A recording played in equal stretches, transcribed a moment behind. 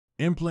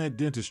Implant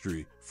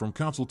dentistry, from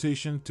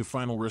consultation to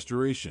final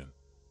restoration.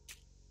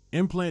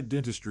 Implant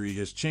dentistry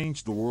has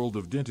changed the world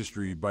of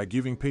dentistry by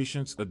giving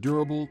patients a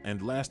durable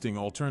and lasting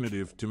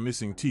alternative to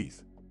missing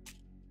teeth.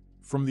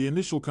 From the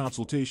initial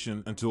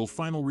consultation until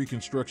final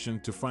reconstruction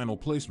to final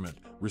placement,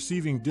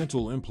 receiving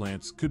dental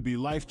implants could be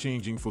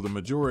life-changing for the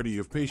majority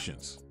of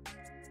patients.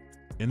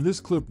 In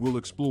this clip, we'll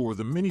explore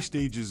the many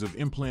stages of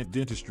implant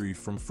dentistry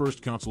from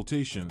first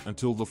consultation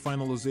until the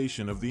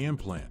finalization of the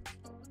implant.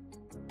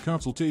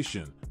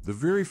 Consultation. The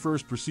very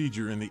first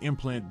procedure in the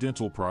implant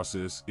dental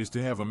process is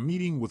to have a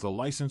meeting with a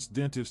licensed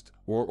dentist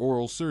or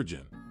oral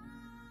surgeon.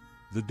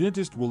 The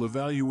dentist will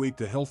evaluate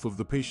the health of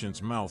the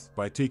patient's mouth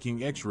by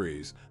taking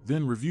x-rays,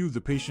 then review the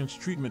patient's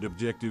treatment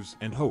objectives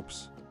and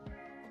hopes.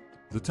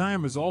 The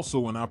time is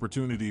also an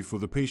opportunity for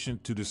the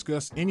patient to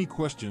discuss any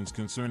questions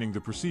concerning the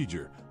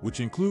procedure,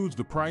 which includes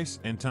the price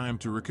and time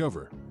to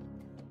recover.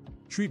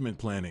 Treatment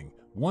planning.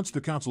 Once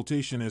the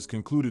consultation has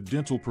concluded,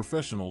 dental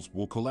professionals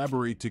will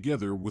collaborate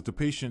together with the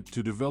patient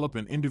to develop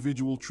an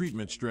individual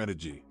treatment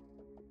strategy.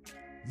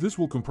 This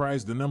will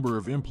comprise the number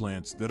of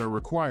implants that are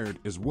required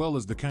as well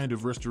as the kind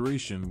of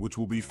restoration which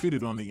will be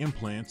fitted on the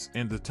implants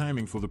and the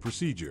timing for the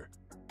procedure.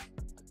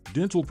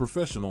 Dental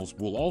professionals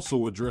will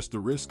also address the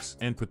risks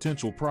and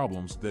potential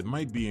problems that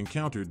might be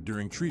encountered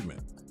during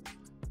treatment.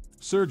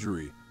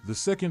 Surgery. The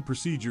second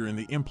procedure in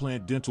the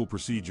implant dental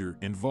procedure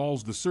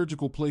involves the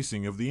surgical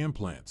placing of the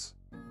implants.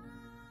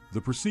 The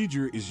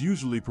procedure is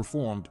usually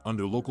performed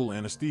under local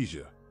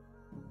anesthesia.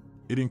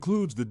 It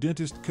includes the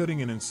dentist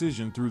cutting an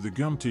incision through the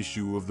gum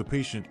tissue of the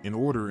patient in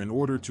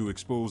order to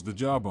expose the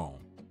jawbone.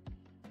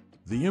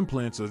 The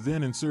implants are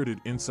then inserted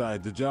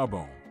inside the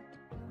jawbone.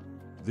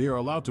 They are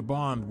allowed to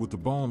bond with the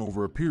bone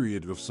over a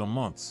period of some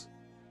months.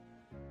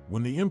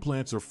 When the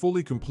implants are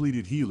fully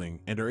completed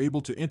healing and are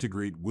able to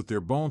integrate with their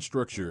bone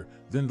structure,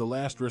 then the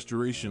last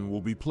restoration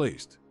will be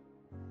placed.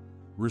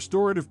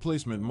 Restorative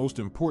placement. Most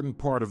important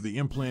part of the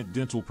implant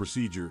dental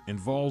procedure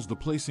involves the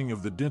placing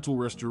of the dental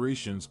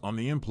restorations on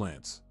the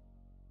implants.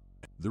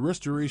 The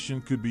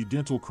restoration could be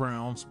dental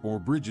crowns or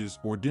bridges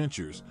or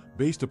dentures,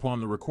 based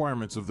upon the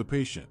requirements of the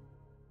patient.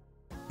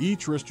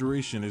 Each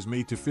restoration is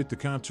made to fit the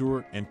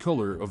contour and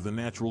color of the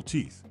natural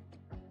teeth.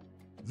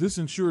 This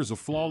ensures a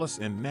flawless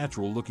and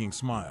natural-looking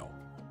smile.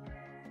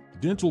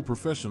 Dental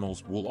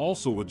professionals will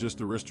also adjust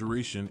the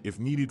restoration if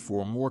needed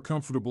for a more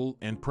comfortable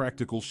and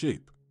practical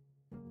shape.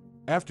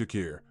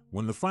 Aftercare.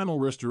 When the final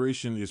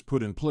restoration is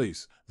put in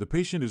place, the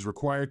patient is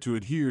required to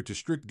adhere to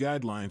strict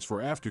guidelines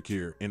for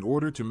aftercare in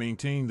order to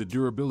maintain the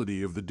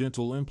durability of the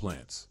dental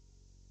implants.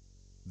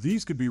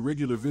 These could be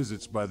regular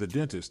visits by the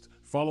dentist,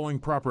 following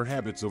proper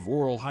habits of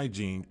oral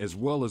hygiene, as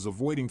well as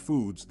avoiding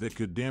foods that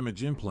could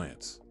damage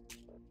implants.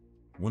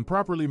 When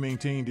properly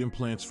maintained,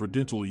 implants for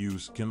dental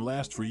use can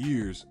last for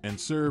years and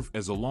serve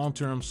as a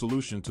long-term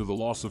solution to the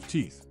loss of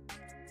teeth.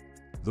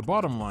 The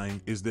bottom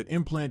line is that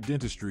implant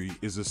dentistry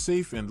is a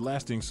safe and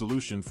lasting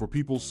solution for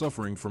people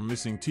suffering from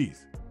missing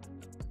teeth.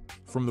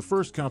 From the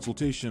first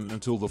consultation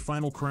until the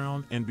final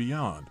crown and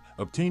beyond,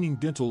 obtaining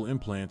dental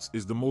implants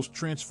is the most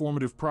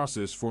transformative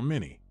process for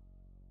many.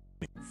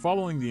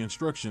 Following the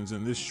instructions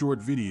in this short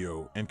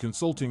video and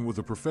consulting with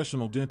a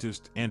professional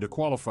dentist and a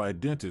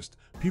qualified dentist,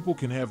 people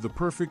can have the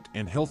perfect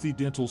and healthy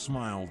dental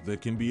smile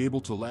that can be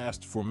able to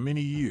last for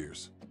many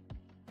years.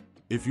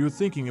 If you're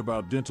thinking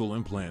about dental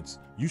implants,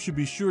 you should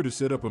be sure to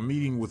set up a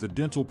meeting with a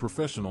dental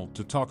professional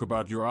to talk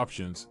about your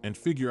options and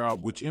figure out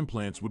which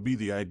implants would be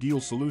the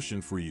ideal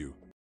solution for you.